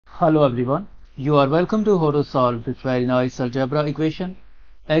Hello everyone, you are welcome to how to solve this very nice algebra equation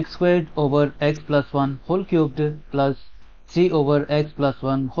x squared over x plus 1 whole cubed plus 3 over x plus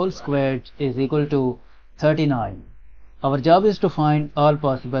 1 whole squared is equal to 39. Our job is to find all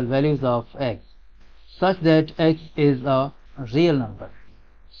possible values of x such that x is a real number.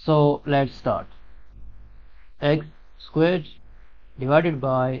 So let's start. X squared divided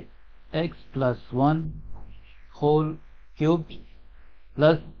by x plus 1 whole cubed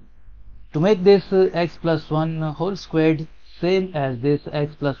plus, to make this x plus 1 whole squared same as this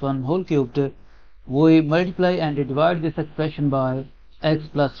x plus 1 whole cubed, we multiply and divide this expression by x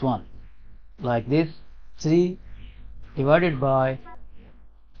plus 1 like this. 3 divided by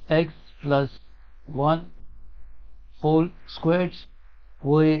x plus 1 whole squared,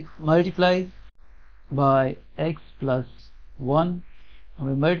 we multiply by x plus 1,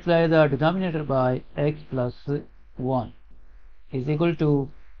 we multiply the denominator by x plus 1 is equal to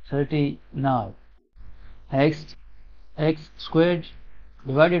 39. Next, x squared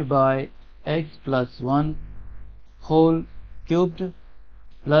divided by x plus 1 whole cubed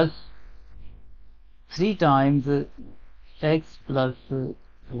plus 3 times x plus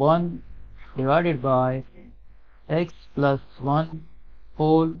 1 divided by x plus 1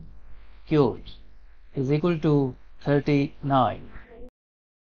 whole cubed is equal to 39.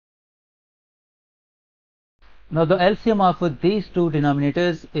 Now the LCM of these two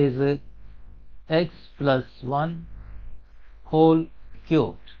denominators is x plus 1 whole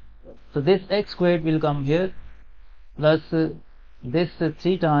cubed. So this x squared will come here plus this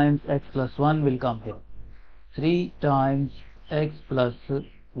 3 times x plus 1 will come here. 3 times x plus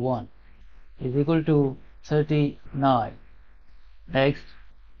 1 is equal to 39. Next,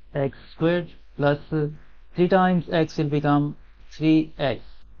 x squared plus 3 times x will become 3x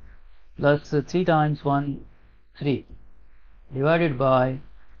plus 3 times 1 3 divided by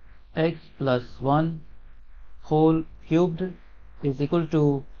x plus 1 whole cubed is equal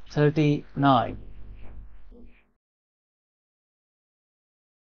to 39.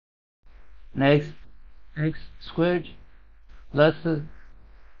 Next, x squared plus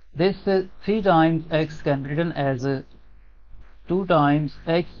this 3 times x can be written as 2 times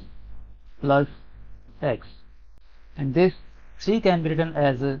x plus x, and this 3 can be written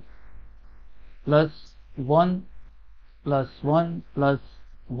as plus 1 plus 1 plus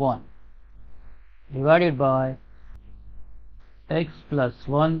 1 divided by x plus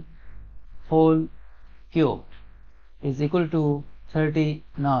 1 whole cubed is equal to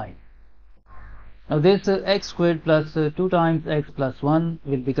 39. Now this x squared plus 2 times x plus 1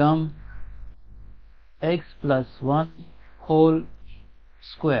 will become x plus 1 whole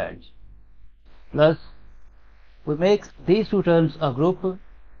squared plus, we make these two terms a group,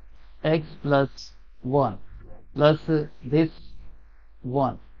 x plus 1 plus this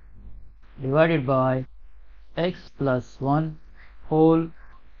 1 divided by x plus 1 whole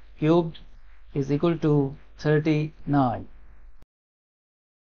cubed is equal to 39.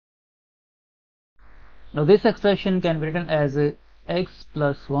 Now this expression can be written as x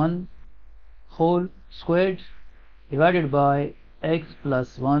plus 1 whole squared divided by x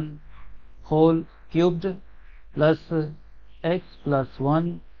plus 1 whole cubed plus x plus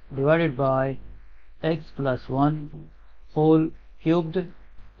 1 divided by x plus 1 whole cubed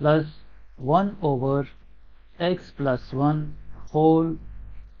plus 1 over x plus 1 whole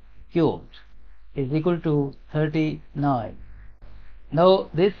cubed is equal to 39. Now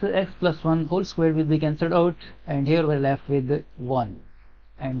this x plus 1 whole square will be cancelled out, and here we are left with 1,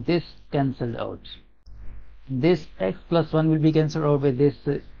 and this cancelled out. This x plus 1 will be cancelled out with this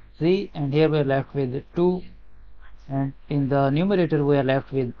 3, and here we are left with 2, and in the numerator we are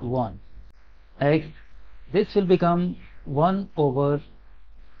left with 1. Next, this will become 1 over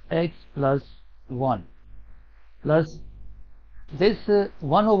x plus 1 plus this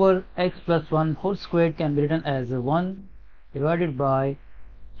 1 over x plus 1 whole squared can be written as 1 divided by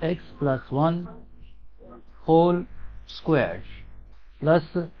x plus 1 whole squared plus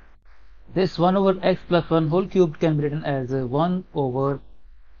this 1 over x plus 1 whole cubed can be written as 1 over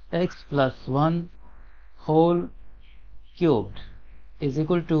x plus 1 whole cubed is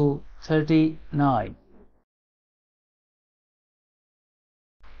equal to 39.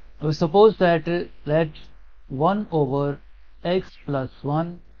 We suppose that let 1 over x plus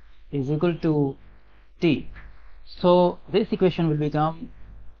 1 is equal to t. So this equation will become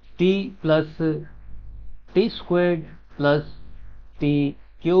t plus t squared plus t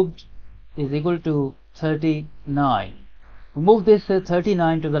cubed is equal to 39. We move this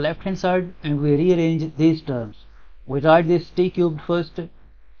 39 to the left hand side and we rearrange these terms. We write this t cubed first,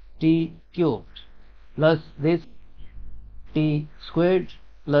 t cubed plus this t squared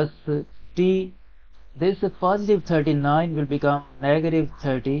plus t. This positive 39 will become negative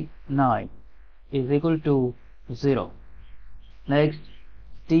 39 is equal to 0. Next,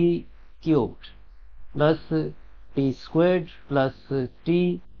 t cubed plus t squared plus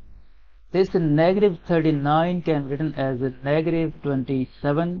t. This negative 39 can be written as negative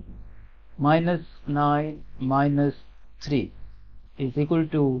 27 minus 9 minus 3 is equal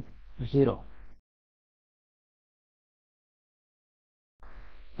to 0.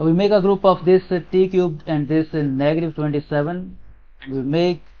 We make a group of this t cubed and this negative 27. We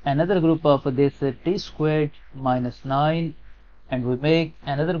make another group of this t squared minus 9, and we make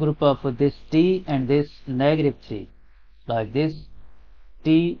another group of this t and this negative 3, like this: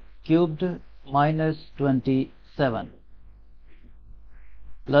 t cubed minus 27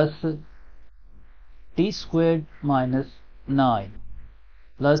 plus t squared minus 9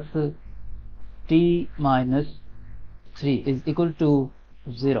 plus t minus 3 is equal to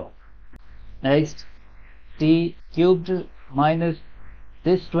 0. Next, t cubed minus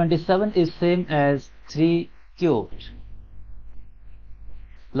this 27 is same as 3 cubed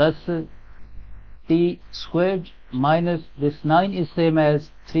plus t squared minus this 9 is same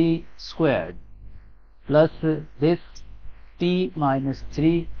as 3 squared plus this t minus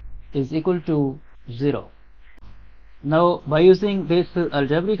 3 is equal to 0. Now, by using this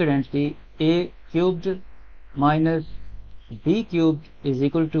algebraic identity, a cubed minus b cubed is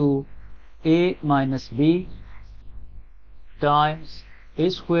equal to a minus b times a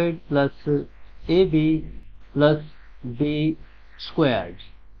squared plus ab plus b squared.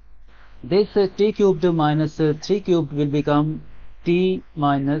 This t cubed minus 3 cubed will become t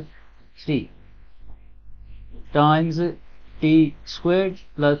minus 3 times t squared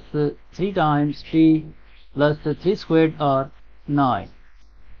plus 3 times t plus 3 squared are 9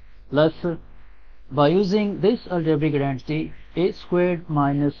 plus, by using this algebraic identity, a squared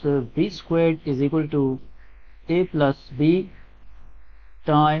minus b squared is equal to a plus b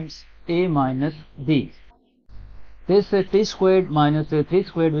times a minus b. This t squared minus 3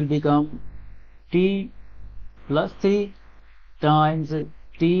 squared will become t plus 3 times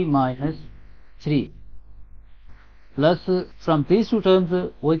t minus 3 plus, from these two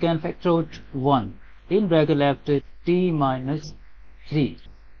terms we can factor out 1. In bracket left, t minus 3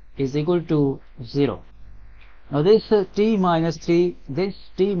 is equal to 0. Now this t minus 3, this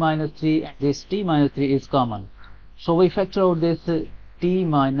t minus 3 and this t minus 3 is common. So we factor out this t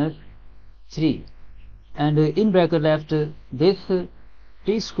minus 3, and in bracket left this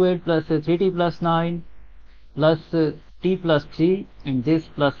t squared plus 3t plus 9 plus t plus 3 and this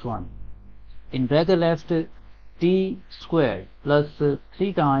plus 1. In bracket left, t squared plus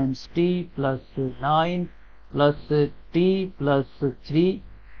 3 times t plus 9 plus t plus 3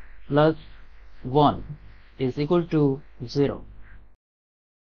 plus 1 is equal to 0.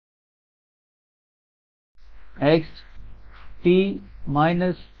 Next, t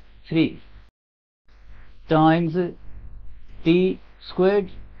minus 3 times t squared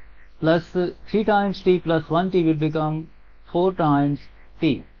plus 3 times t plus 1t will become 4 times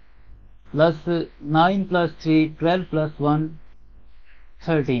t plus 9 plus 3, 12 plus 1,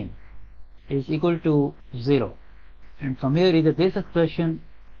 13 is equal to 0. And from here, either this expression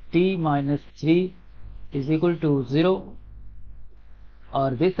t minus 3 is equal to 0,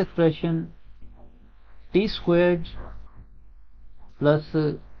 or this expression t squared plus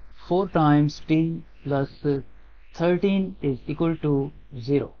 4 times t plus 13 is equal to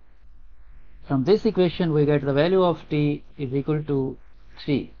 0. From this equation we get the value of t is equal to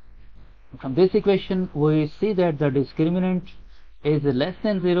 3. From this equation we see that the discriminant is less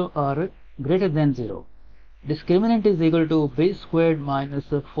than 0 or greater than 0. Discriminant is equal to b squared minus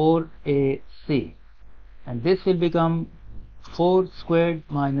 4ac, and this will become 4 squared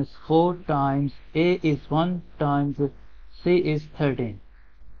minus 4 times a is 1 times c is 13,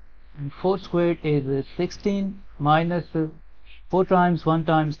 and 4 squared is 16 minus 4 times 1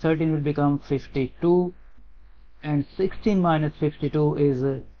 times 13 will become 52, and 16 minus 52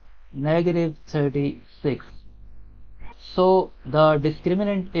 is negative 36. So the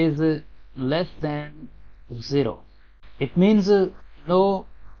discriminant is less than 0. It means no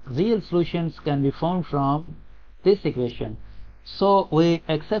real solutions can be found from this equation. So we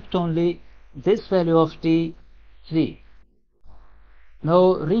accept only this value of t, 3.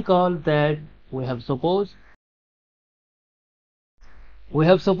 Now recall that we have supposed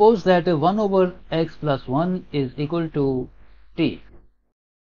that 1 over x plus 1 is equal to t.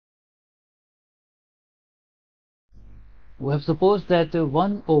 We have supposed that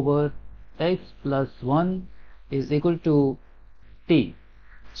 1 over x plus 1 is equal to t.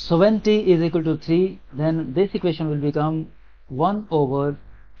 So when t is equal to 3, then this equation will become 1 over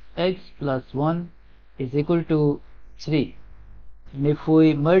x plus 1 is equal to 3. And if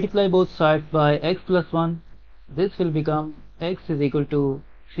we multiply both sides by x plus 1, this will become x is equal to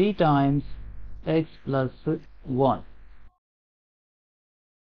 3 times x plus 1.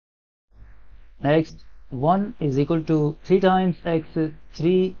 Next, 1 is equal to 3 times x,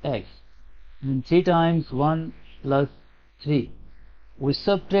 3x. And 3 times 1 plus 3. We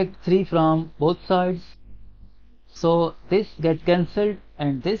subtract 3 from both sides. So this gets cancelled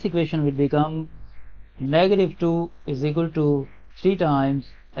and this equation will become negative 2 is equal to 3 times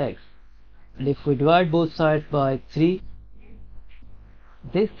x. And if we divide both sides by 3,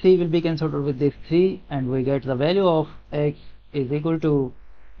 this 3 will be cancelled with this 3 and we get the value of x is equal to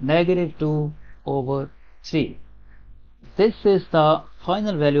negative 2 over 3. This is the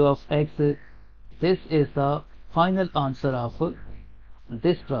final value of x. This is the final answer of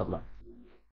this problem.